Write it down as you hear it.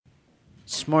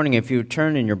This morning, if you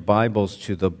turn in your Bibles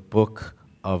to the book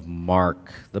of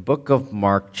Mark,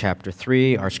 chapter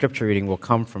 3, our scripture reading will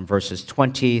come from verses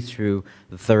 20 through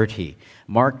 30.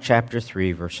 Mark chapter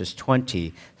 3, verses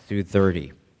 20 through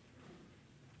 30.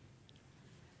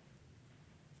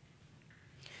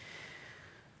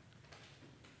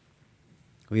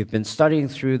 We have been studying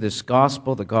through this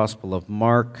gospel, the Gospel of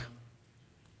Mark,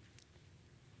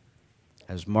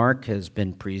 as Mark has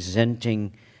been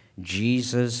presenting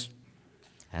Jesus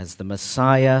as the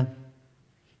Messiah,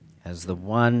 as the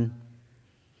one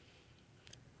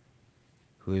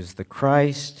who is the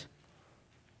Christ.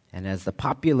 And as the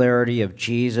popularity of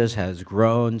Jesus has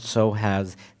grown, so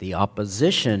has the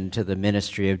opposition to the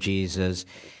ministry of Jesus.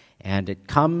 And it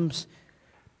comes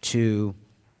to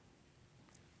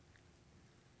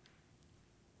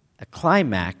a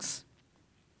climax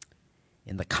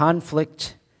in the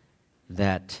conflict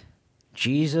that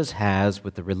Jesus has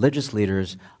with the religious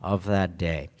leaders of that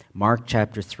day. Mark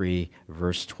chapter 3,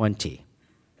 verse 20.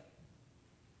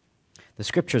 The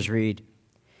scriptures read,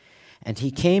 "And he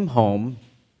came home,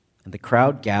 and the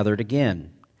crowd gathered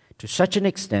again, to such an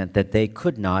extent that they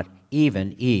could not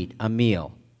even eat a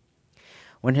meal.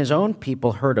 When his own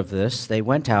people heard of this, they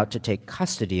went out to take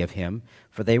custody of him,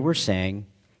 for they were saying,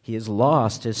 'He has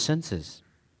lost his senses.'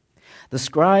 The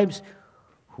scribes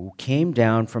who came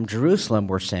down from Jerusalem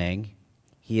were saying,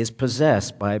 'He is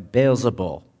possessed by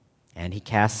Beelzebul, and he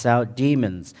casts out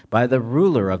demons by the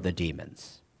ruler of the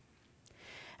demons.'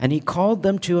 And he called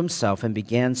them to himself and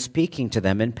began speaking to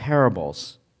them in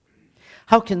parables.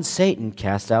 'How can Satan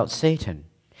cast out Satan?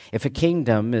 If a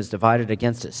kingdom is divided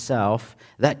against itself,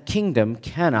 that kingdom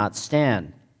cannot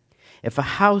stand. If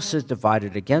a house is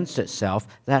divided against itself,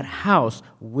 that house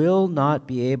will not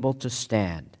be able to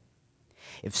stand.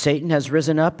 If Satan has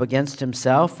risen up against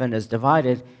himself and is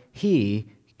divided, he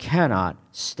cannot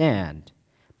stand,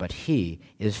 but he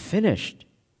is finished.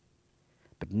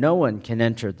 But no one can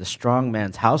enter the strong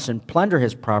man's house and plunder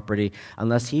his property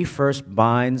unless he first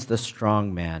binds the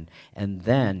strong man, and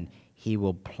then he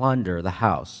will plunder the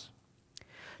house.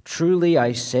 Truly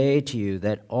I say to you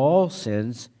that all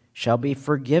sins shall be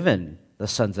forgiven the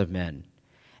sons of men,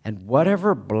 and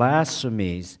whatever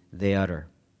blasphemies they utter.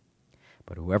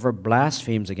 But whoever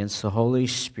blasphemes against the Holy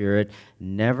Spirit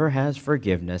never has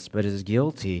forgiveness, but is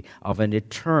guilty of an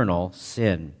eternal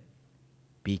sin,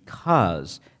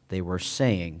 because they were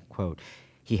saying," quote,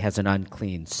 "He has an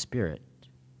unclean spirit."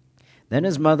 Then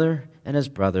his mother and his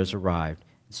brothers arrived,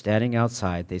 and standing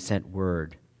outside, they sent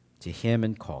word to him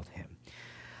and called him.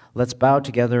 Let's bow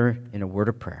together in a word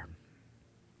of prayer.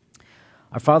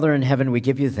 Our Father in heaven, we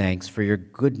give you thanks for your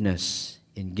goodness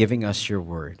in giving us your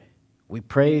word. We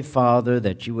pray, Father,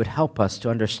 that you would help us to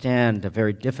understand a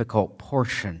very difficult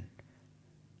portion.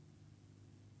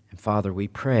 And Father, we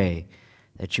pray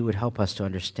that you would help us to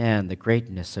understand the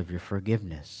greatness of your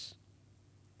forgiveness.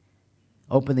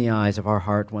 Open the eyes of our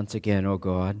heart once again, O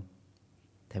God,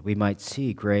 that we might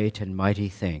see great and mighty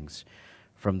things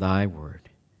from thy word.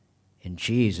 In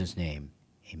Jesus' name,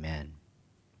 amen.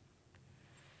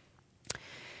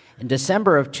 In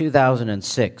December of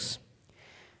 2006,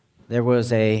 there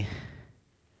was a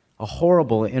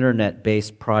horrible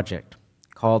internet-based project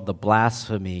called the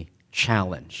Blasphemy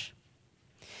Challenge.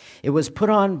 It was put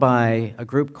on by a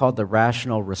group called the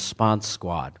Rational Response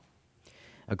Squad,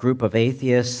 a group of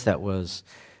atheists that was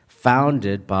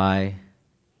founded by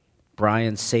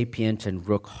Brian Sapient and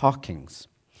Rook Hawkins.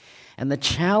 And the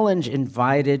challenge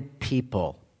invited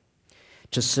people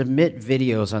to submit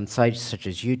videos on sites such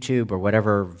as YouTube or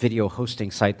whatever video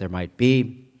hosting site there might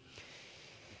be,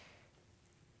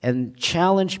 and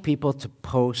challenge people to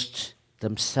post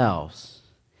themselves,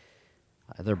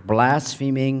 either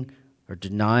blaspheming or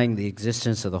denying the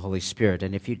existence of the Holy Spirit.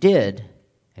 And if you did,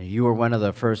 and you were one of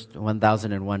the first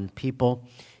 1,001 people,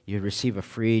 you'd receive a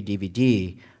free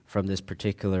DVD from this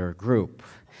particular group.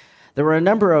 There were a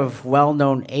number of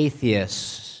well-known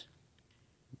atheists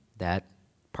that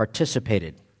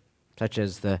participated, such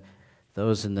as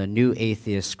those in the New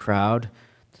Atheist crowd,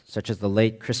 such as the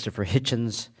late Christopher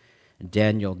Hitchens,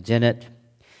 Daniel Dennett.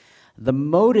 The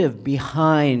motive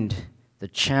behind the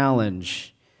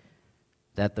challenge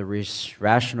that the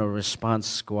Rational Response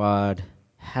Squad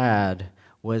had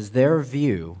was their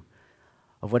view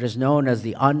of what is known as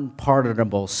the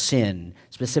unpardonable sin,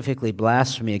 specifically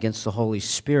blasphemy against the Holy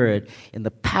Spirit, in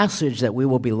the passage that we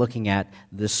will be looking at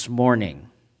this morning.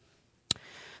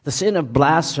 The sin of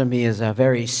blasphemy is a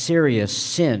very serious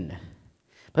sin.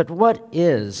 But what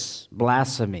is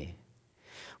blasphemy?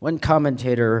 One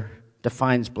commentator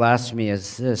defines blasphemy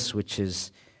as this, which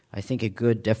is, I think, a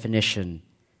good definition.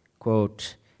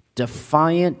 Quote,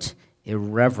 defiant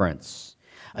irreverence,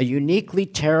 a uniquely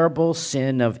terrible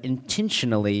sin of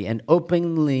intentionally and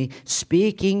openly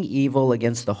speaking evil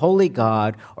against the holy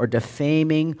God or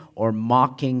defaming or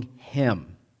mocking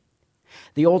him.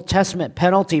 The Old Testament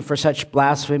penalty for such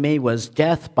blasphemy was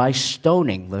death by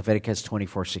stoning, Leviticus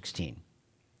 24:16.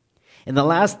 In the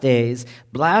last days,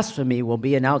 blasphemy will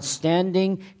be an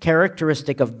outstanding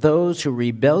characteristic of those who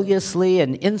rebelliously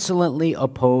and insolently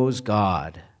oppose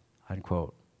God.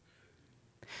 Unquote.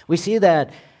 We see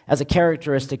that as a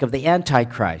characteristic of the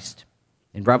Antichrist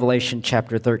in Revelation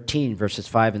chapter 13, verses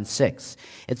 5 and 6.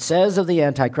 It says of the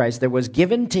Antichrist, there was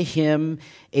given to him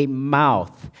a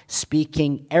mouth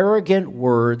speaking arrogant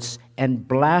words and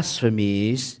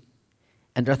blasphemies,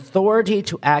 and authority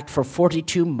to act for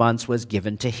 42 months was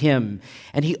given to him.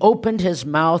 And he opened his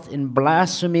mouth in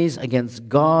blasphemies against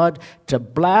God to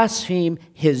blaspheme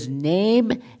his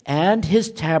name and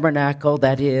his tabernacle,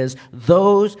 that is,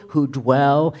 those who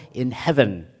dwell in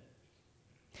heaven.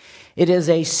 It is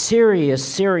a serious,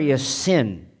 serious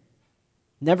sin,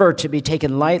 never to be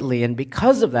taken lightly, and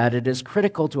because of that, it is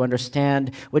critical to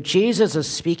understand what Jesus is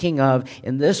speaking of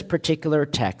in this particular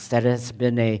text that has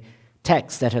been a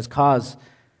text that has caused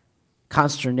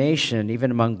consternation even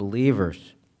among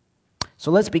believers. So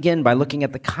let's begin by looking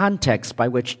at the context by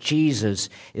which Jesus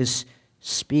is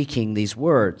speaking these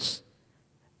words.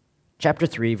 Chapter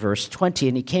 3, verse 20,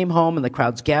 and he came home, and the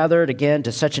crowds gathered again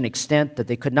to such an extent that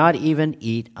they could not even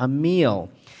eat a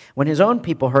meal. When his own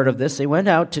people heard of this, they went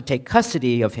out to take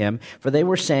custody of him, for they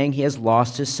were saying he has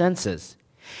lost his senses.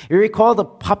 You recall the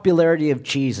popularity of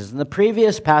Jesus. In the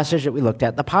previous passage that we looked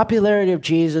at, the popularity of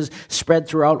Jesus spread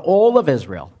throughout all of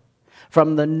Israel,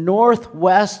 from the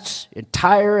northwest, in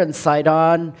Tyre and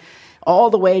Sidon,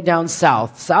 all the way down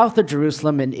south of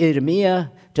Jerusalem in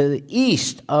Idumea, to the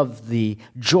east of the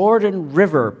Jordan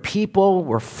River. People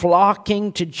were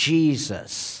flocking to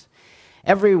Jesus.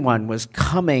 Everyone was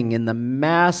coming in the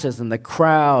masses and the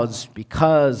crowds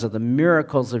because of the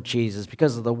miracles of Jesus,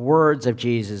 because of the words of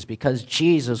Jesus, because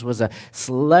Jesus was a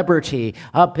celebrity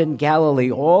up in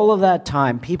Galilee. All of that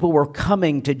time, people were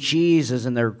coming to Jesus,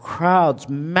 and their crowds,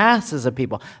 masses of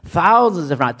people,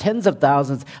 thousands, if not tens of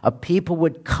thousands of people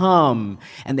would come,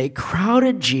 and they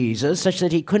crowded Jesus such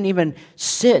that he couldn't even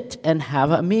sit and have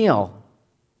a meal.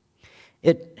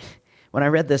 When I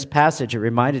read this passage, it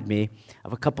reminded me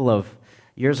of a couple of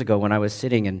years ago when I was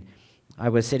sitting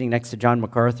next to John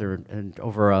MacArthur and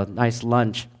over a nice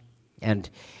lunch, and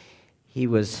he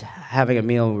was having a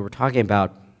meal, and we were talking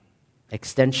about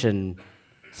extension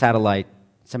satellite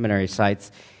seminary sites.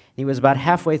 He was about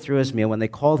halfway through his meal when they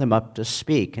called him up to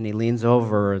speak, and he leans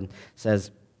over and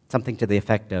says something to the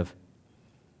effect of,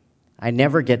 "I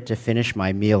never get to finish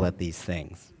my meal at these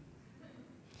things."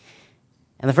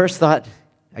 And the first thought,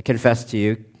 I confess to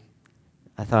you,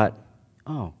 I thought,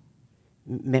 oh,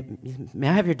 may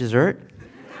I have your dessert?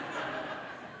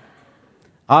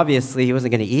 Obviously, he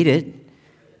wasn't going to eat it. It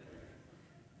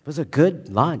was a good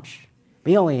lunch.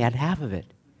 He only had half of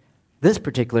it. This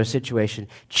particular situation,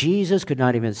 Jesus could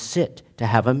not even sit to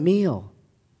have a meal.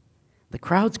 The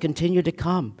crowds continued to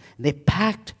come. They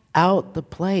packed out the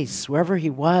place. Wherever he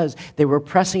was, they were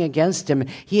pressing against him.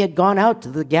 He had gone out to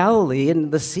the Galilee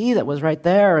and the sea that was right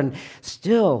there, and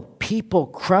still people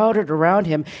crowded around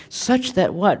him, such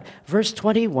that what? Verse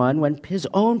 21, when his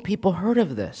own people heard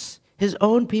of this. His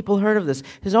own people heard of this.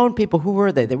 His own people, who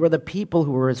were they? They were the people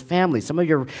who were his family. Some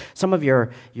of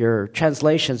your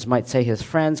translations might say his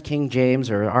friends. King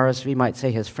James or RSV might say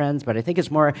his friends, but I think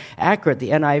it's more accurate, the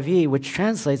NIV, which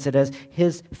translates it as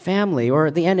his family,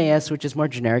 or the NAS, which is more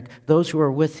generic, those who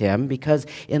are with him, because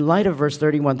in light of verse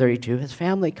 31, 32, his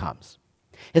family comes.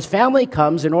 His family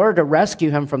comes in order to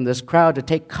rescue him from this crowd, to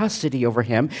take custody over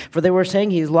him, for they were saying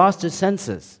he's lost his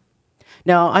senses.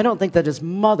 Now, I don't think that his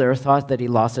mother thought that he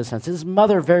lost his senses. His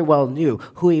mother very well knew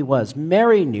who he was.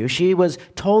 Mary knew. She was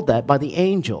told that by the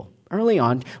angel. Early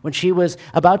on, when she was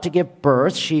about to give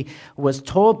birth, she was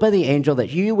told by the angel that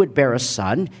you would bear a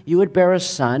son,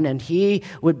 and he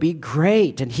would be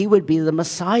great, and he would be the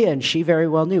Messiah, and she very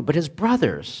well knew. But his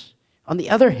brothers, on the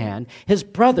other hand, his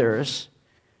brothers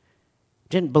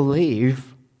didn't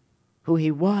believe who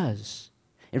he was.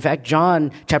 In fact,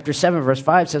 John chapter 7, verse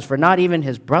 5 says, "For not even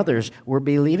his brothers were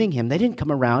believing him." They didn't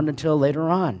come around until later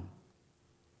on.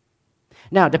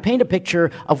 Now, to paint a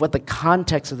picture of what the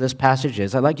context of this passage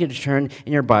is, I'd like you to turn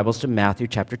in your Bibles to Matthew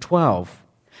chapter 12.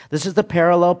 This is the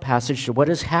parallel passage to what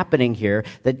is happening here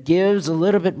that gives a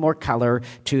little bit more color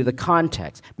to the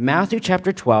context. Matthew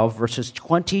chapter 12, verses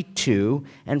 22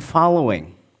 and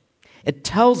following. It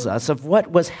tells us of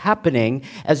what was happening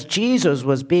as Jesus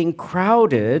was being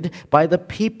crowded by the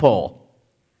people.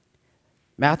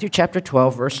 Matthew chapter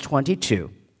 12, verse 22.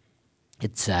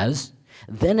 It says,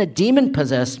 "Then a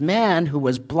demon-possessed man who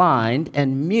was blind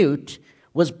and mute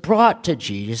was brought to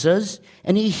Jesus,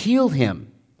 and he healed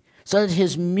him, so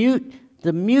that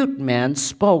the mute man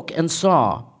spoke and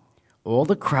saw. All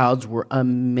the crowds were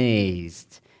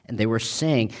amazed, and they were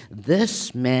saying,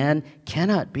 'This man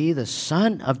cannot be the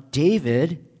son of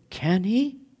David, can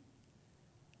he?'"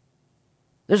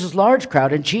 There's this large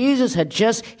crowd, and Jesus had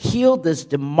just healed this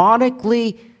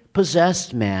demonically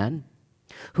possessed man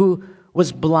who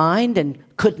was blind and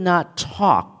could not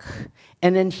talk.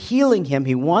 And in healing him,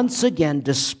 he once again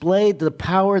displayed the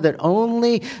power that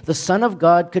only the Son of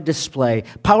God could display,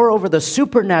 power over the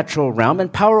supernatural realm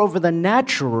and power over the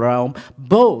natural realm,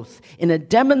 both in a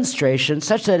demonstration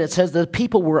such that it says the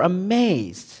people were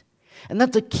amazed. And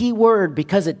that's a key word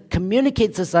because it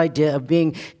communicates this idea of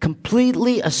being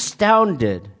completely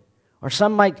astounded. Or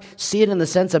some might see it in the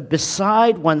sense of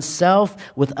beside oneself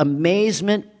with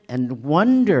amazement and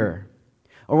wonder.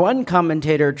 Or one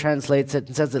commentator translates it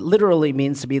and says it literally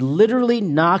means to be literally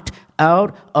knocked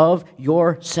out of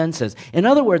your senses. In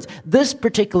other words, this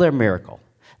particular miracle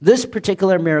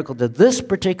to this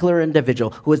particular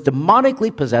individual who was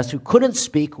demonically possessed, who couldn't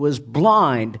speak, was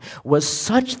blind, was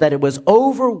such that it was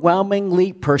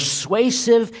overwhelmingly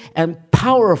persuasive and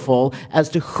powerful as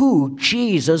to who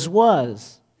Jesus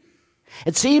was.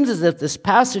 It seems as if this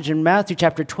passage in Matthew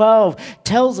chapter 12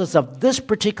 tells us of this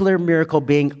particular miracle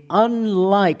being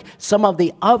unlike some of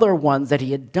the other ones that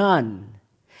he had done.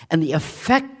 And the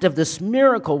effect of this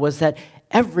miracle was that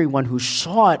everyone who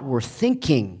saw it were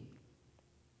thinking,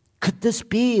 could this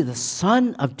be the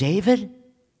Son of David?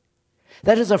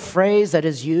 That is a phrase that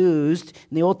is used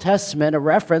in the Old Testament, a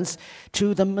reference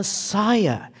to the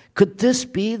Messiah. Could this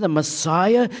be the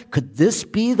Messiah? Could this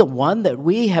be the one that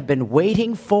we have been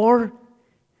waiting for?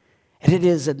 And it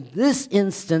is in this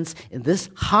instance, in this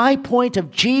high point of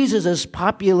Jesus'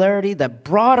 popularity, that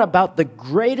brought about the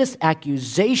greatest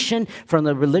accusation from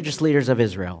the religious leaders of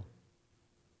Israel.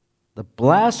 The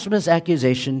blasphemous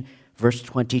accusation, verse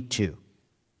 22.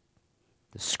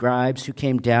 The scribes who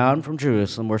came down from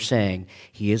Jerusalem were saying,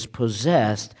 "He is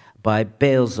possessed by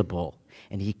Beelzebul,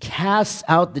 and he casts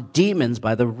out the demons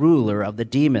by the ruler of the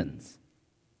demons."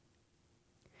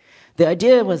 The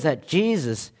idea was that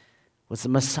Jesus was the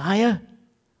Messiah,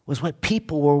 was what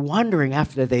people were wondering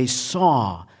after they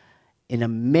saw in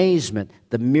amazement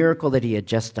the miracle that he had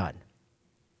just done.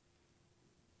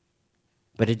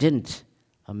 But it didn't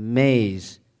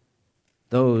amaze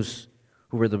those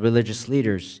who were the religious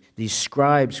leaders, these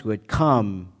scribes who had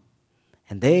come,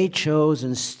 and they chose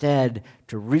instead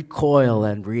to recoil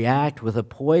and react with a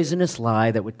poisonous lie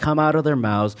that would come out of their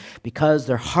mouths because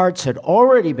their hearts had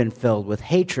already been filled with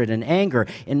hatred and anger.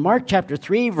 In Mark chapter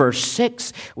 3, verse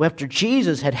 6, after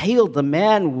Jesus had healed the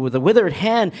man with the withered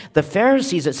hand, the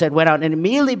Pharisees, it said, went out and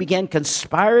immediately began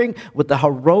conspiring with the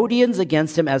Herodians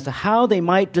against him as to how they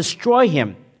might destroy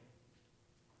him.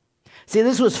 See,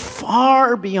 this was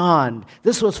far beyond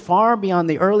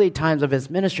the early times of his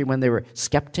ministry when they were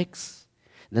skeptics,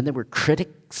 and then they were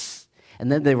critics, and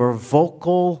then they were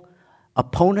vocal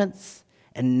opponents,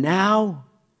 and now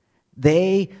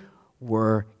they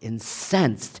were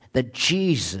incensed that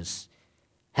Jesus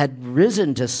had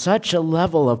risen to such a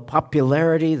level of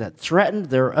popularity that threatened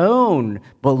their own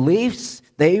beliefs.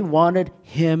 They wanted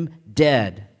him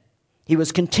dead. He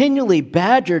was continually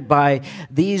badgered by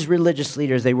these religious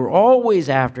leaders. They were always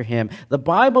after him. The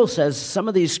Bible says, some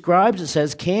of these scribes, it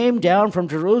says, came down from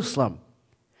Jerusalem.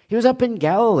 He was up in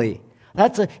Galilee.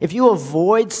 If you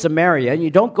avoid Samaria and you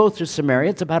don't go through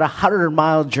Samaria, it's about a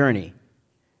 100-mile journey.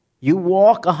 You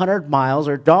walk 100 miles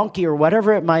or donkey or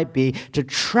whatever it might be to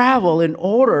travel in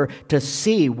order to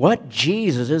see what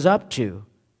Jesus is up to.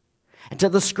 And to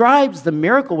the scribes, the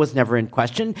miracle was never in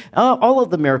question. All of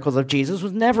the miracles of Jesus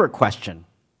was never questioned.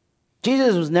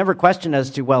 Jesus was never questioned as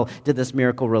to, well, did this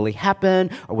miracle really happen?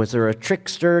 Or was there a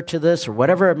trickster to this? Or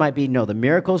whatever it might be. No, the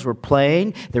miracles were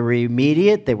plain. They were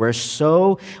immediate. They were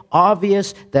so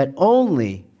obvious that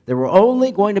there were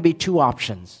only going to be two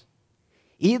options.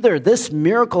 Either this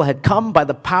miracle had come by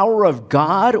the power of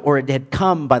God or it had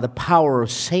come by the power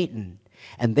of Satan.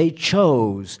 And they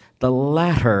chose the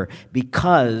latter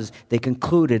because they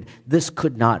concluded this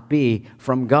could not be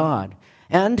from God.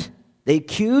 And they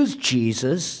accused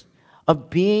Jesus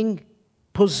of being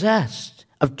possessed,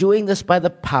 of doing this by the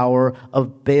power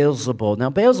of Beelzebul. Now,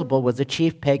 Beelzebul was the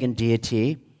chief pagan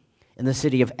deity in the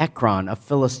city of Ekron, a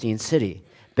Philistine city.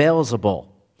 Beelzebul.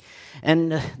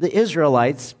 And the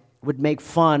Israelites would make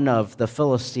fun of the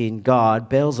Philistine god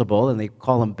Beelzebul, and they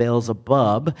call him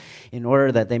Beelzebub, in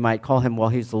order that they might call him, well,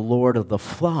 he's the lord of the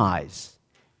flies.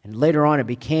 And later on it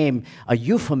became a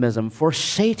euphemism for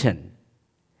Satan.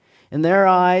 In their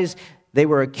eyes, they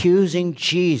were accusing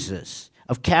Jesus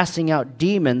of casting out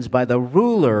demons by the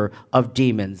ruler of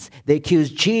demons. They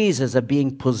accused Jesus of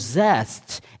being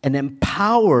possessed and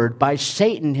empowered by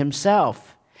Satan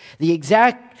himself. The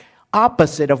exact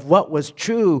opposite of what was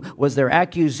true was their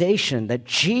accusation that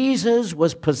Jesus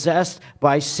was possessed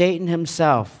by Satan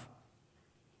himself.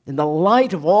 In the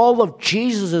light of all of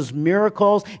Jesus'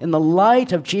 miracles, in the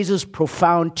light of Jesus'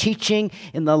 profound teaching,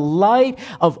 in the light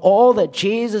of all that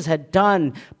Jesus had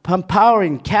done,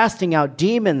 empowering, casting out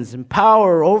demons, and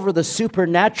power over the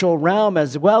supernatural realm,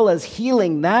 as well as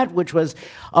healing that which was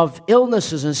of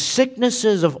illnesses and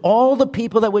sicknesses of all the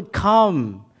people that would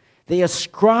come, they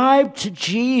ascribed to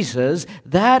Jesus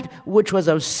that which was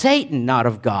of Satan, not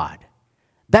of God.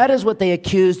 That is what they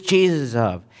accused Jesus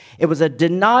of. It was a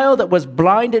denial that was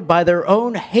blinded by their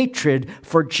own hatred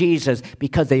for Jesus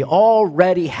because they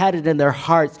already had it in their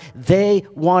hearts. They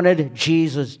wanted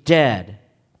Jesus dead.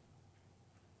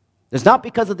 It's not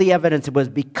because of the evidence, it was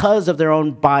because of their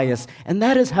own bias. And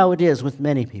that is how it is with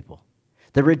many people.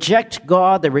 They reject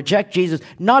God, they reject Jesus,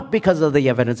 not because of the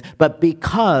evidence, but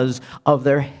because of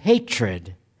their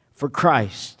hatred for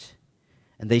Christ.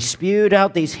 And they spewed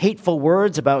out these hateful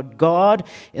words about God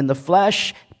in the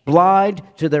flesh, blind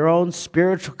to their own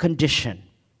spiritual condition.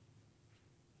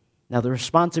 Now, the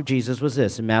response of Jesus was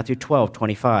this in Matthew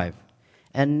 12:25.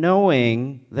 And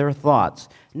knowing their thoughts.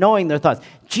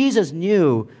 Jesus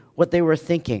knew what they were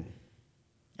thinking.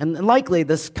 And likely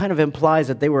this kind of implies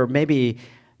that they were maybe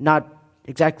not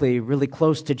exactly really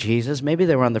close to Jesus. Maybe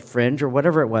they were on the fringe or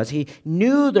whatever it was. He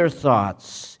knew their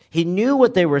thoughts. He knew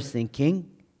what they were thinking.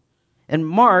 And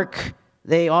Mark,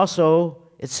 they also,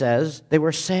 it says, they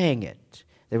were saying it.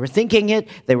 They were thinking it,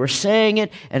 they were saying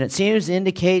it, and it seems to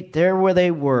indicate there where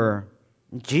they were.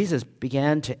 And Jesus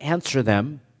began to answer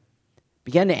them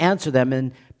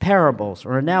in parables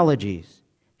or analogies.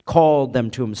 Called them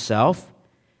to himself,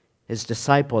 his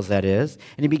disciples that is,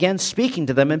 and he began speaking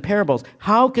to them in parables.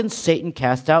 How can Satan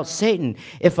cast out Satan?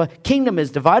 If a kingdom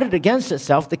is divided against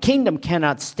itself, the kingdom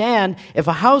cannot stand. If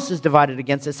a house is divided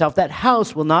against itself, that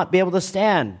house will not be able to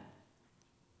stand.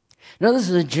 Now, this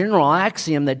is a general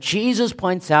axiom that Jesus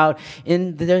points out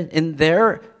in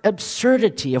their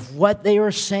absurdity of what they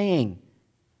were saying.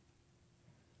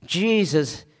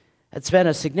 Jesus had spent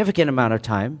a significant amount of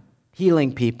time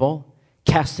healing people,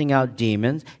 casting out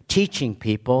demons, teaching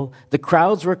people. The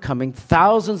crowds were coming.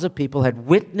 Thousands of people had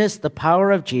witnessed the power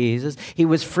of Jesus. He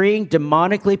was freeing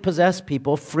demonically possessed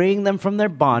people, freeing them from their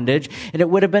bondage, and it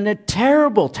would have been a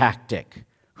terrible tactic.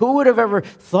 Who would have ever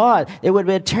thought it would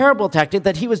be a terrible tactic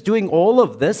that he was doing all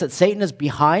of this, that Satan is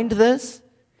behind this?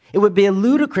 It would be a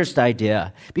ludicrous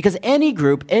idea because any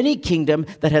group, any kingdom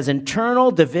that has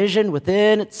internal division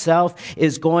within itself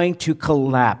is going to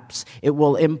collapse. It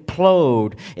will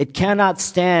implode. It cannot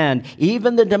stand.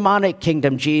 Even the demonic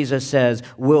kingdom, Jesus says,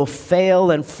 will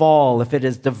fail and fall if it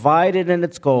is divided in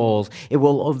its goals. It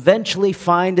will eventually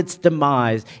find its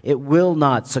demise. It will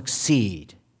not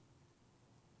succeed.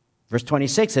 Verse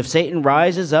 26, if Satan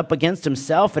rises up against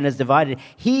himself and is divided,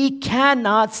 he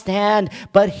cannot stand,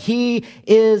 but he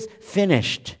is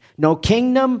finished. No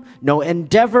kingdom, no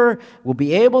endeavor will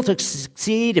be able to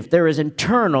succeed if there is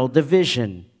internal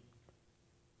division.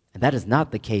 And that is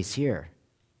not the case here.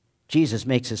 Jesus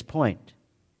makes his point.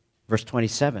 Verse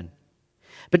 27,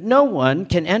 but no one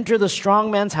can enter the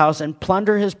strong man's house and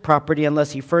plunder his property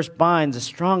unless he first binds a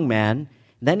strong man,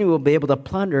 then he will be able to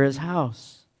plunder his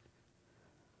house.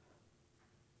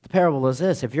 Parable is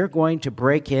this: if you're going to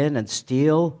break in and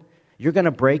steal, you're going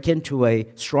to break into a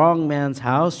strong man's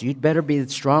house, you'd better be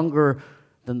stronger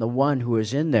than the one who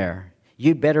is in there.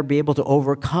 You'd better be able to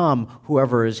overcome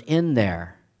whoever is in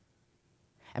there.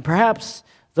 And perhaps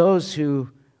those who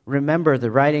remember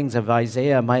the writings of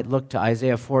Isaiah might look to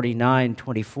Isaiah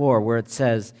 49:24, where it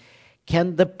says,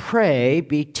 can the prey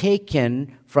be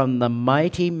taken from the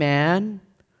mighty man,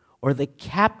 or the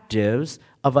captives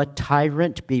of a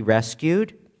tyrant be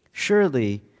rescued?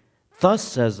 Surely, thus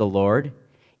says the Lord,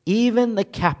 even the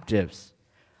captives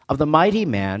of the mighty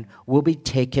man will be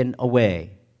taken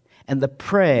away, and the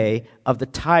prey of the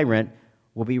tyrant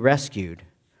will be rescued.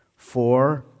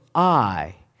 For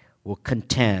I will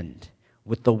contend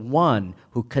with the one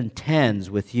who contends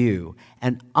with you,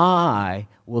 and I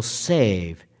will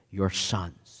save your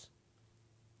sons.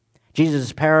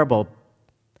 Jesus' parable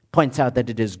points out that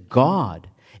it is God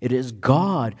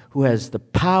who has the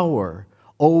power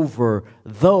over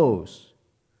those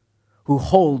who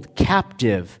hold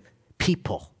captive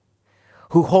people.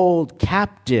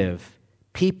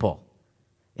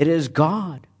 It is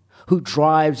God who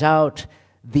drives out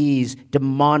these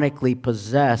demonically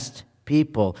possessed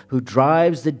people, who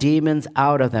drives the demons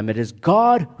out of them. It is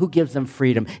God who gives them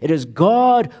freedom. It is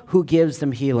God who gives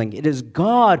them healing. It is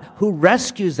God who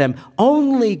rescues them.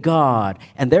 Only God.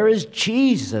 And there is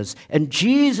Jesus, and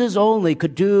Jesus only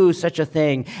could do such a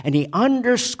thing. And he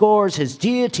underscores his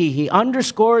deity. He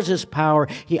underscores his power.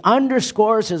 He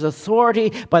underscores his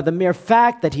authority by the mere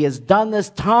fact that he has done this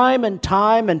time and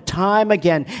time and time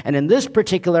again. And in this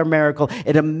particular miracle,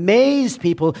 it amazed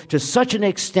people to such an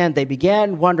extent they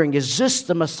began wondering, is this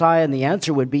the Messiah? And the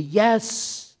answer would be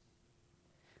yes.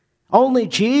 Only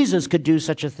Jesus could do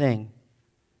such a thing.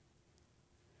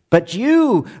 But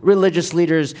you, religious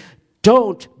leaders,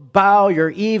 don't bow your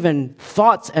even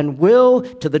thoughts and will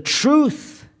to the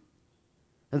truth.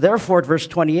 And therefore, at verse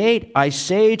 28, I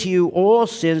say to you, all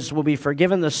sins will be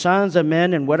forgiven the sons of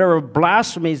men, and whatever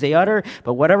blasphemies they utter,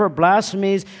 but whatever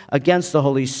blasphemies against the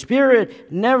Holy Spirit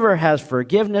never has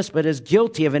forgiveness, but is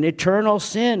guilty of an eternal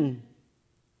sin.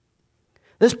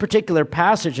 This particular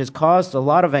passage has caused a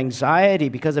lot of anxiety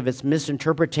because of its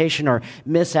misinterpretation or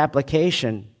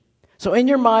misapplication. So in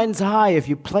your mind's eye, if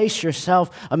you place yourself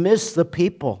amidst the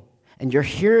people and you're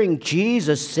hearing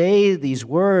Jesus say these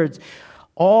words,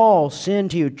 all sin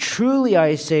to you, truly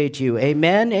I say to you,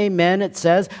 amen, amen, it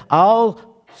says,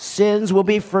 all sins will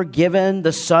be forgiven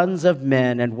the sons of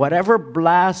men, and whatever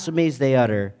blasphemies they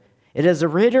utter. It is a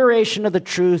reiteration of the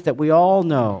truth that we all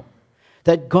know,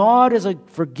 that God is a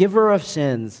forgiver of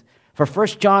sins. For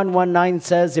 1 John 1:9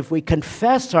 says, if we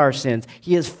confess our sins,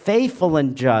 he is faithful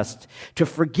and just to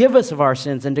forgive us of our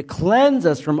sins and to cleanse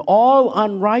us from all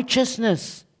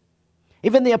unrighteousness.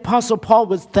 Even the Apostle Paul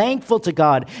was thankful to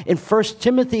God. In 1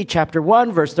 Timothy chapter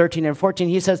 1, verse 13 and 14,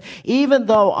 he says, even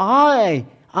though I,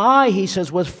 he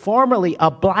says, was formerly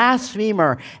a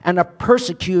blasphemer and a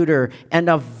persecutor and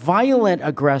a violent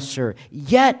aggressor,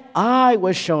 yet I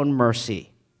was shown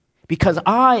mercy because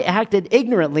I acted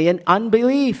ignorantly in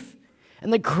unbelief.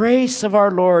 And the grace of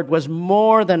our Lord was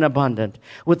more than abundant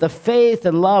with the faith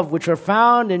and love which are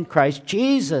found in Christ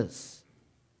Jesus.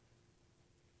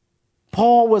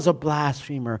 Paul was a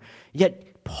blasphemer,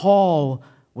 yet Paul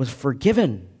was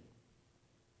forgiven.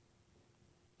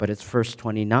 But it's verse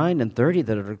 29 and 30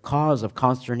 that are the cause of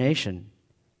consternation.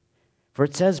 For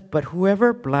it says, but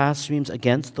whoever blasphemes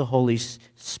against the Holy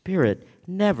Spirit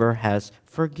never has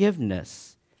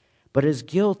forgiveness, but is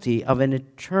guilty of an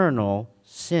eternal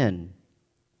sin.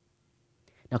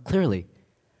 Now clearly,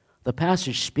 the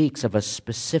passage speaks of a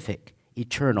specific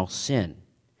eternal sin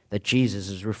that Jesus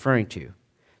is referring to.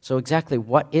 So exactly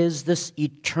what is this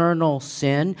eternal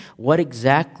sin? What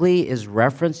exactly is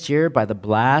referenced here by the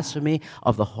blasphemy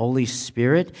of the Holy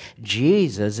Spirit?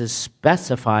 Jesus is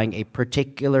specifying a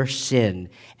particular sin.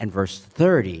 And verse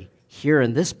 30 here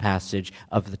in this passage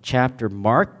of the chapter,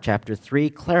 Mark chapter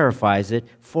 3, clarifies it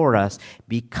for us.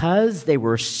 Because they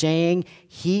were saying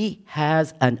he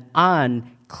has an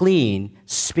unclean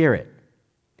spirit.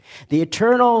 The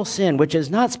eternal sin, which is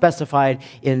not specified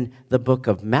in the book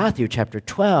of Matthew chapter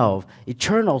 12,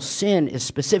 eternal sin is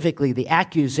specifically the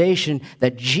accusation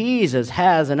that Jesus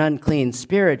has an unclean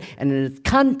spirit. And in its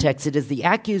context, it is the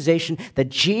accusation that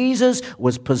Jesus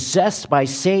was possessed by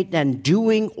Satan and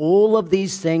doing all of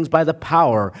these things by the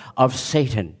power of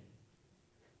Satan.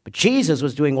 But Jesus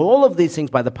was doing all of these things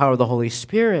by the power of the Holy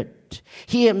Spirit.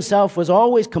 He himself was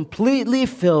always completely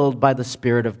filled by the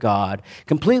Spirit of God,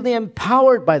 completely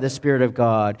empowered by the Spirit of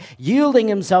God, yielding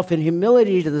himself in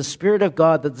humility to the Spirit of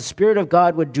God, that the Spirit of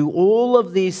God would do all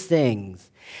of these things.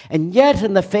 And yet,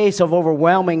 in the face of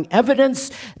overwhelming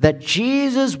evidence that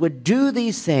Jesus would do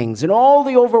these things, and all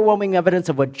the overwhelming evidence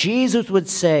of what Jesus would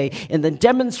say in the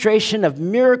demonstration of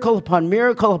miracle upon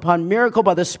miracle upon miracle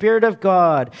by the Spirit of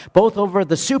God, both over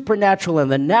the supernatural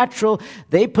and the natural,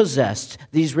 they possessed,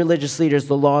 these religious leaders,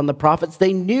 the law and the prophets.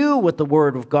 They knew what the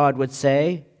Word of God would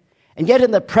say. And yet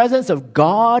in the presence of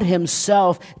God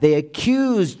himself, they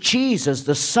accused Jesus,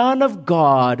 the Son of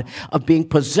God, of being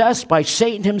possessed by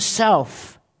Satan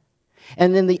himself.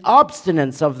 And in the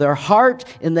obstinance of their heart,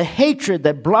 in the hatred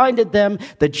that blinded them,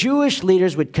 the Jewish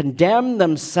leaders would condemn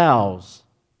themselves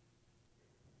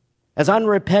as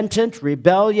unrepentant,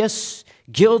 rebellious,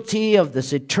 guilty of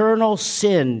this eternal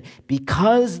sin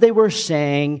because they were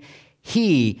saying,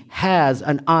 he has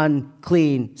an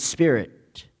unclean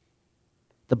spirit.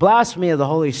 The blasphemy of the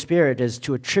Holy Spirit is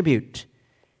to attribute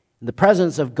in the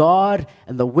presence of God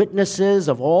and the witnesses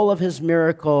of all of his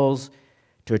miracles,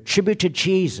 to attribute to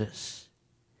Jesus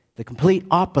the complete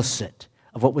opposite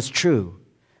of what was true.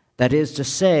 That is to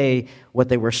say, what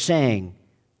they were saying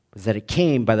was that it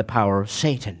came by the power of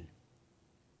Satan.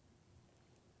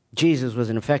 Jesus was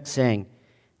in effect saying,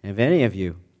 if any of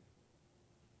you,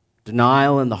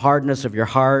 denial and the hardness of your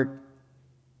heart,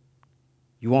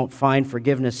 you won't find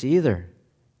forgiveness either.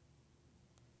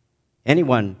 Any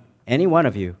one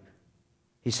of you,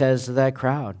 he says to that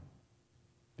crowd.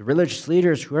 The religious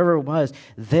leaders, whoever it was,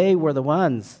 they were the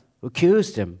ones who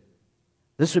accused him.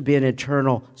 This would be an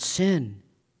eternal sin.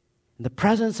 In the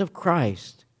presence of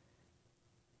Christ,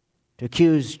 to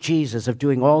accuse Jesus of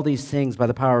doing all these things by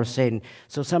the power of Satan.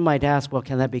 So some might ask, well,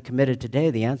 can that be committed today?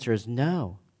 The answer is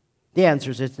no. The answer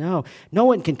is no. No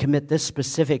one can commit this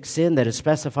specific sin that is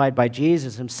specified by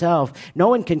Jesus himself. No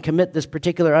one can commit this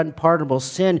particular unpardonable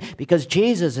sin because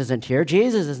Jesus isn't here.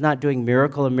 Jesus is not doing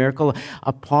miracle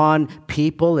upon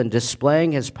people and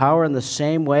displaying his power in the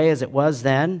same way as it was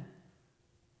then.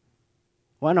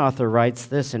 One author writes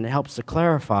this, and it helps to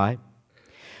clarify.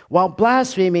 While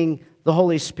blaspheming the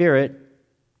Holy Spirit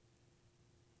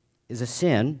is a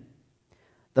sin,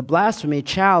 the blasphemy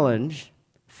challenge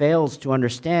fails to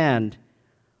understand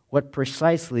what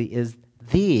precisely is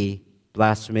the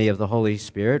blasphemy of the Holy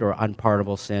Spirit or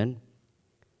unpardonable sin.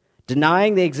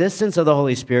 Denying the existence of the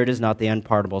Holy Spirit is not the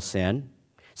unpardonable sin.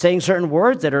 Saying certain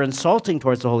words that are insulting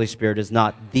towards the Holy Spirit is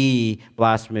not the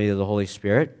blasphemy of the Holy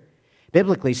Spirit.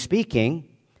 Biblically speaking,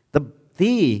 the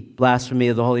blasphemy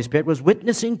of the Holy Spirit was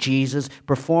witnessing Jesus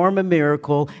perform a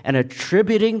miracle and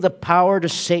attributing the power to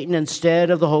Satan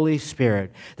instead of the Holy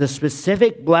Spirit. The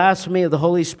specific blasphemy of the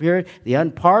Holy Spirit, the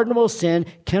unpardonable sin,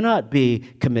 cannot be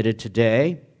committed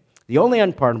today. The only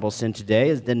unpardonable sin today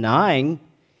is denying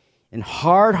and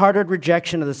hard-hearted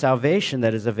rejection of the salvation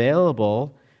that is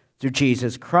available through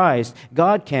Jesus Christ.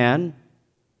 God can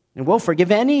and will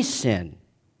forgive any sin,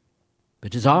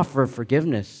 but his offer of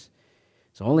forgiveness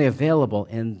is only available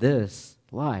in this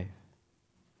life.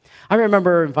 I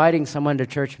remember inviting someone to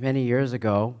church many years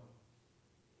ago,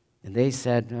 and they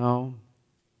said, no,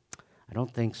 I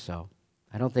don't think so.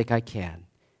 I don't think I can.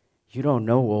 You don't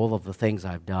know all of the things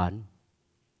I've done.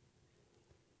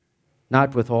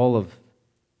 Not with all of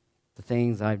the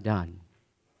things I've done.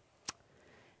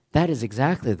 That is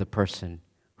exactly the person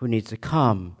who needs to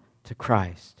come to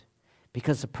Christ.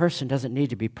 Because the person doesn't need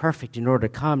to be perfect in order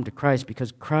to come to Christ,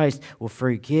 because Christ will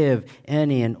forgive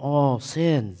any and all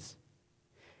sins.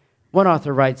 One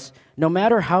author writes, no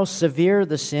matter how severe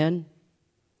the sin,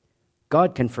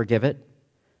 God can forgive it.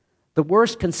 The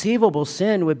worst conceivable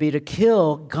sin would be to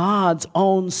kill God's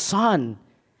own Son,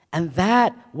 and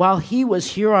that while he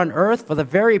was here on earth for the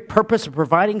very purpose of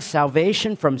providing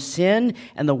salvation from sin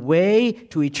and the way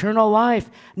to eternal life.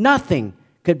 Nothing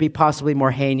could be possibly more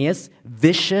heinous,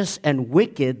 vicious, and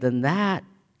wicked than that.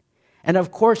 And of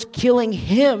course, killing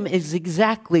him is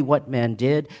exactly what man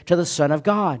did to the Son of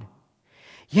God.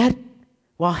 Yet,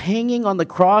 while hanging on the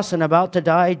cross and about to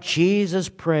die, Jesus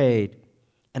prayed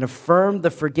and affirmed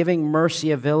the forgiving mercy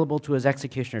available to his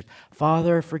executioners.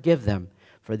 Father, forgive them,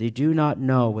 for they do not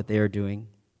know what they are doing.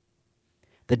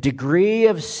 The degree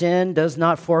of sin does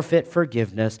not forfeit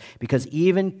forgiveness, because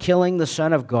even killing the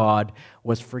Son of God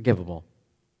was forgivable.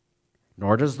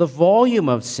 Nor does the volume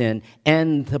of sin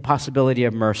end the possibility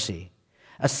of mercy.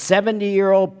 A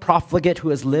 70-year-old profligate who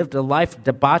has lived a life of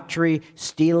debauchery,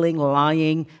 stealing,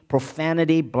 lying,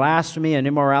 profanity, blasphemy, and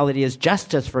immorality is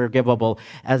just as forgivable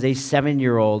as a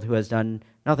 7-year-old who has done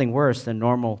nothing worse than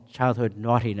normal childhood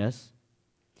naughtiness.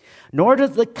 Nor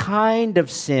does the kind of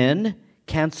sin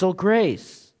cancel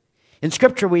grace. In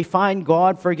Scripture, we find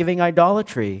God forgiving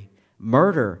idolatry,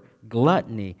 murder,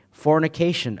 gluttony,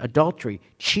 fornication, adultery,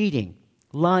 cheating,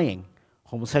 lying,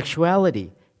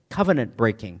 homosexuality, covenant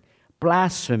breaking,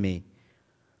 blasphemy,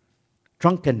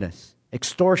 drunkenness,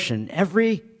 extortion,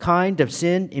 every kind of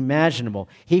sin imaginable.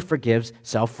 He forgives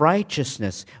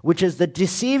self-righteousness, which is the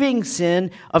deceiving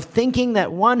sin of thinking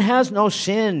that one has no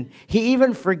sin. He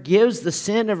even forgives the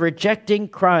sin of rejecting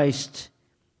Christ.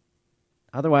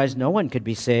 Otherwise, no one could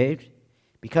be saved,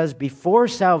 because before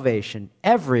salvation,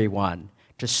 everyone,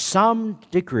 to some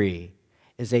degree,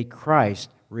 is a Christ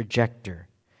rejecter.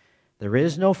 There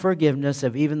is no forgiveness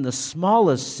of even the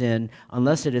smallest sin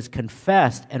unless it is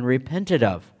confessed and repented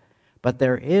of. But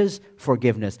there is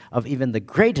forgiveness of even the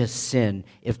greatest sin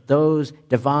if those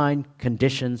divine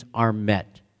conditions are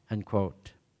met.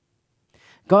 Unquote.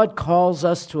 God calls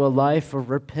us to a life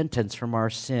of repentance from our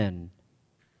sin.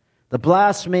 The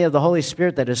blasphemy of the Holy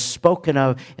Spirit that is spoken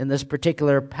of in this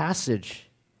particular passage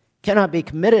cannot be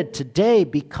committed today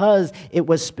because it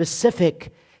was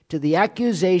specific to the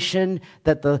accusation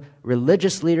that the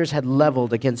religious leaders had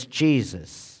leveled against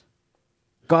Jesus.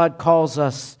 God calls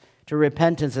us to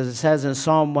repentance, as it says in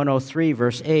Psalm 103,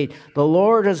 verse 8. The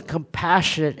Lord is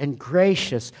compassionate and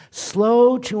gracious,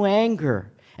 slow to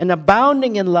anger, and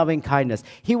abounding in loving kindness.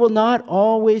 He will not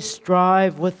always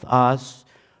strive with us,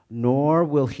 nor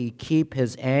will he keep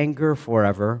his anger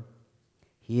forever.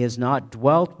 He has not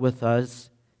dealt with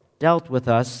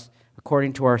us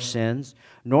according to our sins,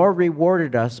 nor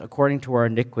rewarded us according to our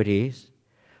iniquities.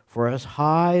 For as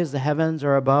high as the heavens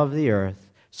are above the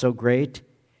earth, so great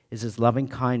is his loving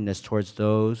kindness towards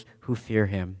those who fear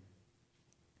him.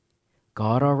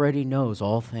 God already knows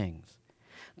all things.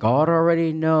 God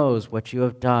already knows what you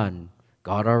have done.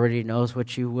 God already knows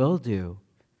what you will do.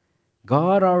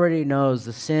 God already knows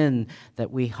the sin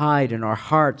that we hide in our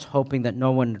hearts, hoping that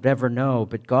no one would ever know,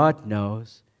 but God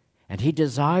knows. And he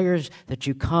desires that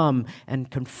you come and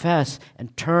confess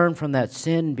and turn from that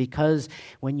sin, because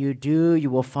when you do, you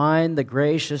will find the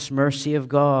gracious mercy of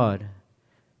God.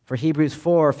 For Hebrews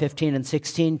 4:15 and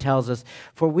 16 tells us,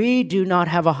 "For we do not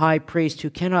have a high priest who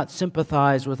cannot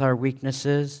sympathize with our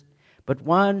weaknesses, but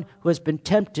one who has been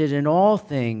tempted in all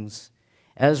things,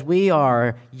 as we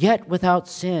are, yet without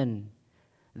sin.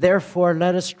 Therefore,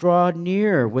 let us draw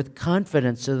near with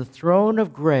confidence to the throne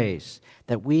of grace,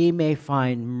 that we may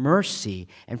find mercy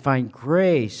and find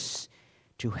grace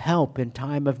to help in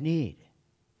time of need."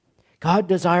 God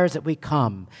desires that we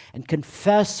come and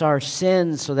confess our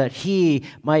sins so that he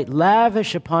might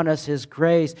lavish upon us his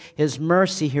grace, his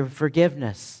mercy, his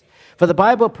forgiveness. For the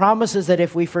Bible promises that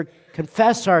if we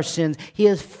confess our sins, he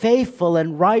is faithful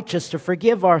and righteous to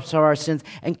forgive us our sins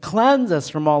and cleanse us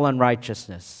from all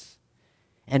unrighteousness.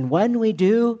 And when we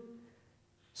do,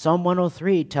 Psalm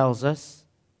 103 tells us,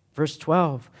 verse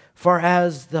 12, "For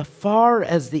as far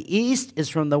as the east is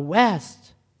from the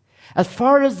west, as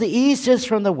far as the east is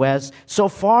from the west, so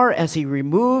far as he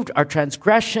removed our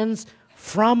transgressions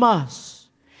from us.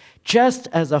 Just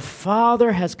as a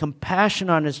father has compassion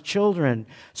on his children,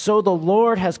 so the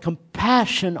Lord has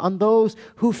compassion on those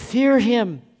who fear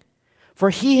him. For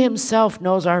he himself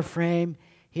knows our frame.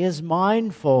 He is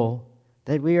mindful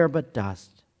that we are but dust."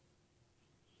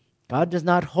 God does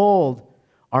not hold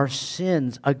our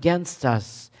sins against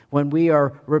us when we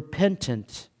are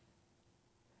repentant.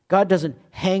 God doesn't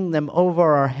hang them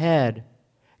over our head.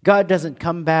 God doesn't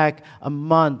come back a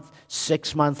month,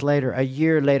 6 months later, a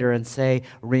year later and say,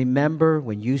 "Remember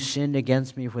when you sinned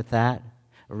against me with that?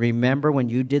 Remember when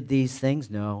you did these things?"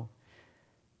 No.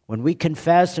 When we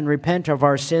confess and repent of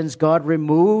our sins, God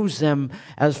removes them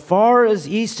as far as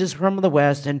east is from the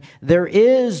west, and there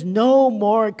is no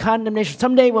more condemnation.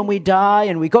 Someday when we die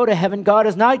and we go to heaven, God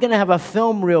is not going to have a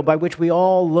film reel by which we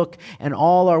all look and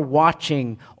all are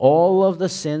watching all of the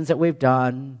sins that we've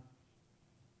done.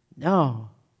 No.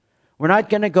 We're not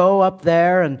going to go up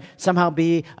there and somehow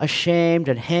be ashamed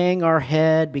and hang our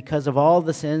head because of all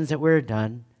the sins that we've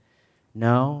done.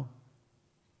 No.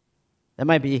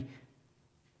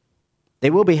 They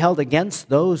will be held against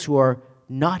those who are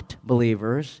not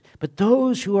believers, but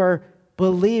those who are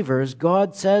believers,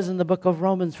 God says in the book of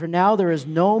Romans, "For now there is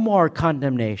no more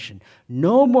condemnation."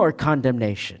 No more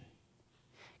condemnation.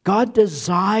 God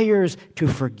desires to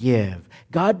forgive.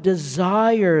 God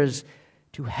desires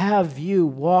to have you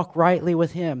walk rightly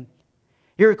with him.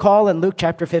 You recall in Luke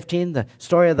chapter 15 the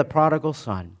story of the prodigal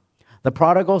son. The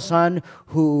prodigal son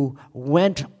who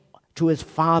went to his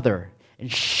father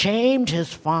and shamed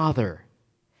his father,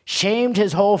 shamed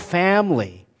his whole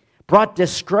family, brought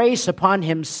disgrace upon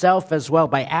himself as well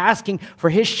by asking for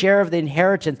his share of the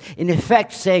inheritance, in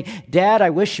effect saying, "Dad,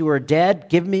 I wish you were dead.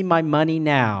 Give me my money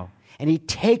now." And he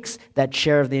takes that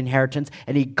share of the inheritance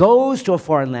and he goes to a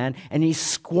foreign land and he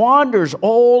squanders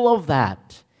all of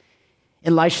that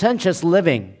in licentious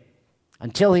living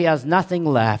until he has nothing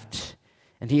left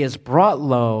and he is brought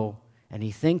low and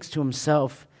he thinks to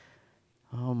himself,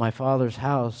 "Oh, my father's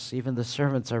house, even the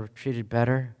servants are treated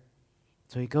better."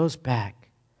 So he goes back.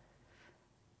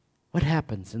 What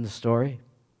happens in the story?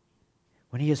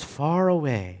 When he is far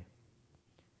away,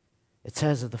 it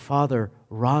says that the father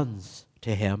runs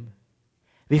to him.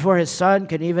 Before his son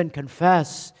can even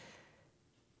confess,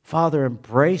 father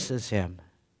embraces him.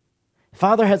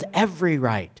 Father has every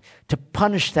right to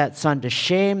punish that son, to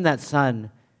shame that son,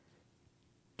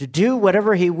 to do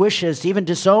whatever he wishes, to even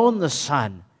disown the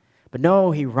son. But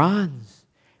no, he runs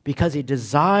because he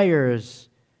desires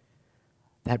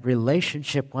that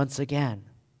relationship once again.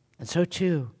 And so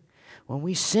too, when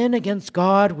we sin against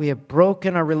God, we have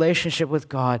broken our relationship with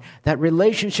God. That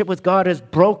relationship with God is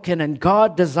broken, and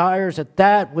God desires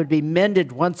that would be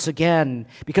mended once again,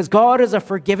 because God is a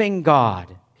forgiving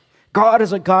God. God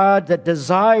is a God that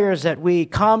desires that we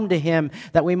come to him,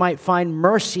 that we might find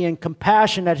mercy and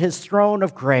compassion at his throne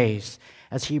of grace,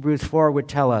 as Hebrews 4 would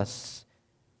tell us.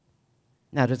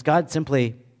 Now, does God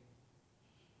simply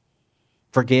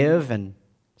forgive and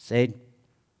say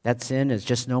that sin is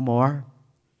just no more?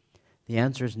 The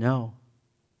answer is no.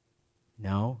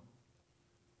 No.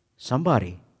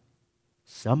 Somebody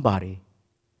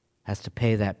has to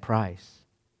pay that price.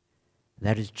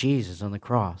 That is Jesus on the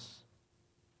cross.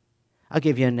 I'll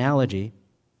give you an analogy.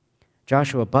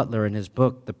 Joshua Butler, in his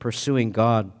book, The Pursuing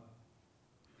God,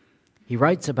 he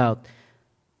writes about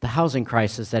the housing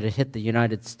crisis that had hit the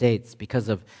United States because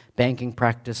of banking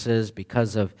practices,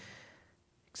 because of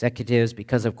executives,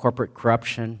 because of corporate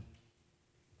corruption.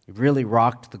 It really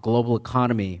rocked the global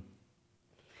economy.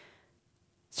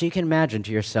 So you can imagine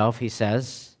to yourself, he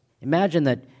says, imagine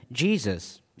that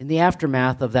Jesus, in the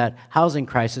aftermath of that housing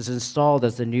crisis, is installed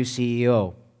as the new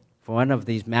CEO for one of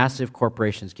these massive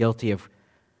corporations guilty of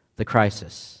the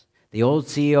crisis. The old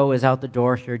CEO is out the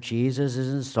door here. Jesus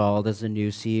is installed as the new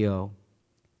CEO.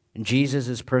 And Jesus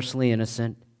is personally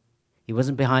innocent. He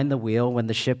wasn't behind the wheel when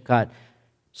the ship got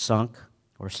sunk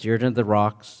or steered into the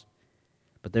rocks.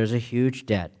 But there's a huge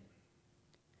debt.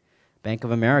 Bank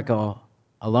of America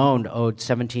alone owed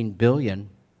 $17 billion.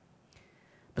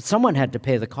 But someone had to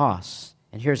pay the costs.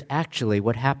 And here's actually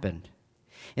what happened.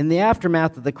 In the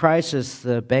aftermath of the crisis,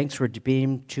 the banks were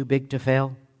deemed too big to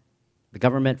fail. The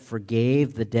government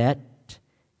forgave the debt,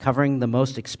 covering the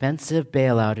most expensive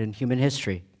bailout in human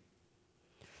history.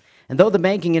 And though the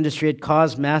banking industry had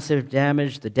caused massive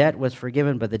damage, the debt was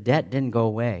forgiven, but the debt didn't go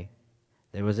away.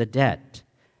 There was a debt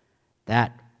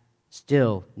that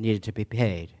still needed to be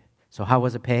paid. So how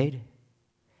was it paid?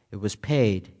 It was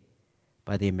paid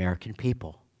by the American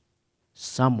people.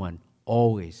 Someone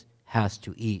always has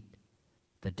to eat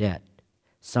the debt.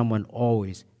 Someone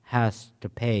always has to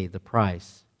pay the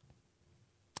price.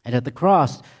 And at the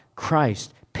cross,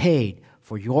 Christ paid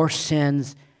for your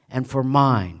sins and for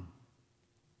mine.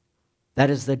 That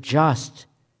is the just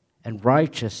and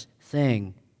righteous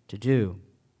thing to do.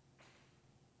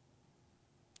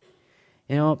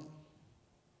 You know,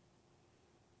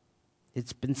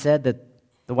 it's been said that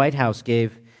the White House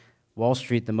gave Wall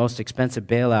Street the most expensive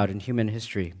bailout in human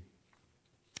history.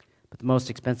 But the most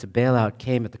expensive bailout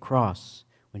came at the cross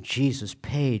when Jesus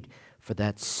paid for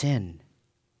that sin.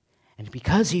 And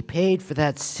because he paid for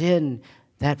that sin,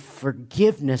 that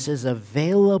forgiveness is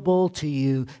available to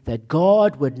you, that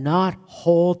God would not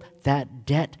hold that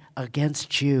debt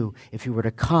against you if you were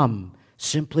to come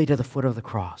simply to the foot of the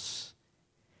cross.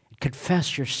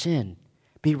 Confess your sin,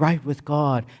 be right with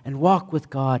God, and walk with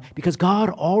God, because God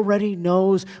already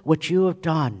knows what you have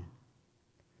done.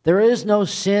 There is no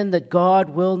sin that God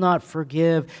will not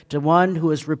forgive to one who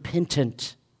is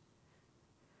repentant.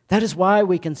 That is why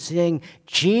we can sing,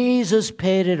 Jesus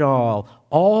paid it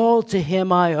all to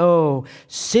him I owe.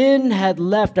 Sin had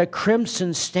left a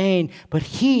crimson stain, but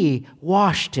he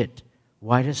washed it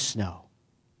white as snow.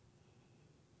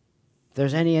 If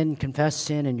there's any unconfessed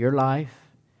sin in your life,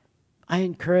 I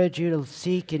encourage you to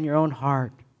seek in your own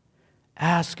heart.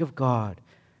 Ask of God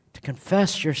to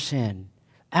confess your sin.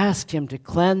 Ask him to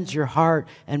cleanse your heart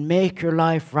and make your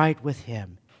life right with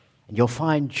him. And you'll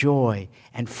find joy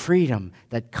and freedom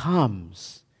that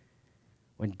comes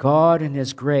when God in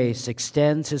his grace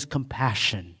extends his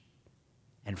compassion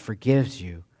and forgives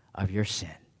you of your sin.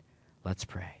 Let's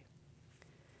pray.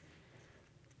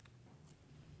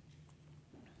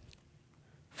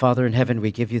 Father in heaven,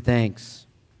 we give you thanks.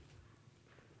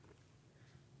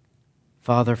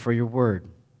 Father, for your word.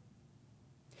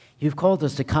 You've called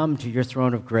us to come to your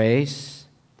throne of grace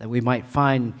that we might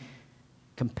find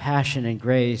compassion and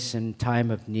grace in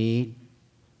time of need.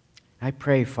 I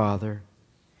pray, Father,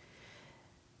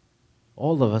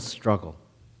 all of us struggle.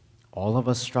 All of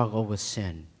us struggle with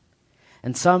sin.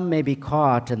 And some may be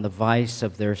caught in the vice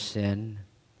of their sin.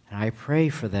 And I pray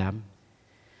for them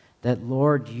that,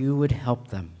 Lord, you would help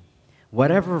them.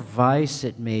 Whatever vice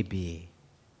it may be,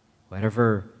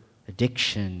 whatever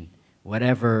addiction,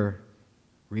 whatever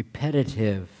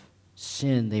repetitive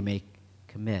sin they may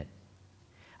commit.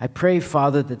 I pray,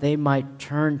 Father, that they might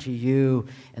turn to you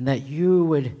and that you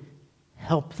would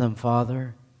help them,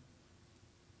 Father.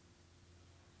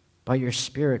 By your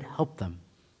Spirit, help them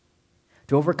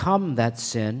to overcome that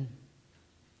sin,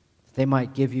 that they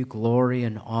might give you glory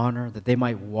and honor, that they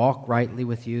might walk rightly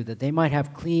with you, that they might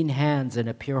have clean hands and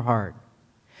a pure heart.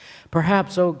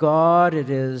 Perhaps, O God, it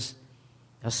is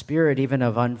a spirit even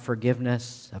of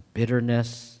unforgiveness, of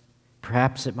bitterness.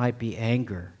 Perhaps it might be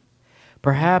anger.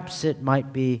 Perhaps it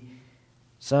might be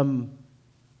some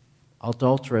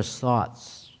adulterous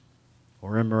thoughts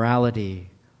or immorality,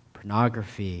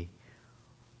 pornography.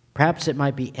 Perhaps it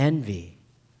might be envy.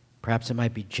 Perhaps it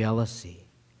might be jealousy.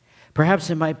 Perhaps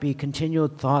it might be continual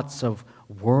thoughts of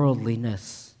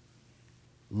worldliness,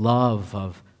 love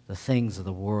of the things of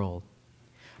the world.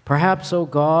 Perhaps, O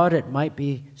God, it might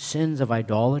be sins of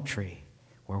idolatry,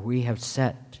 where we have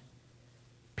set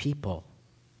people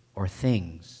or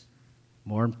things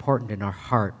more important in our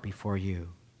heart before you.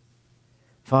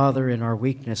 Father, in our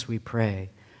weakness we pray,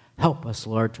 help us,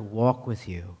 Lord, to walk with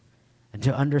you and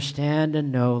to understand and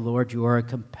know, Lord, you are a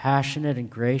compassionate and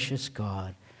gracious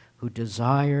God who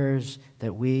desires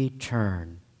that we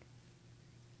turn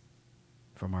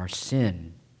from our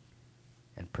sin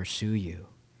and pursue you.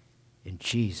 In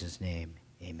Jesus' name,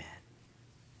 amen.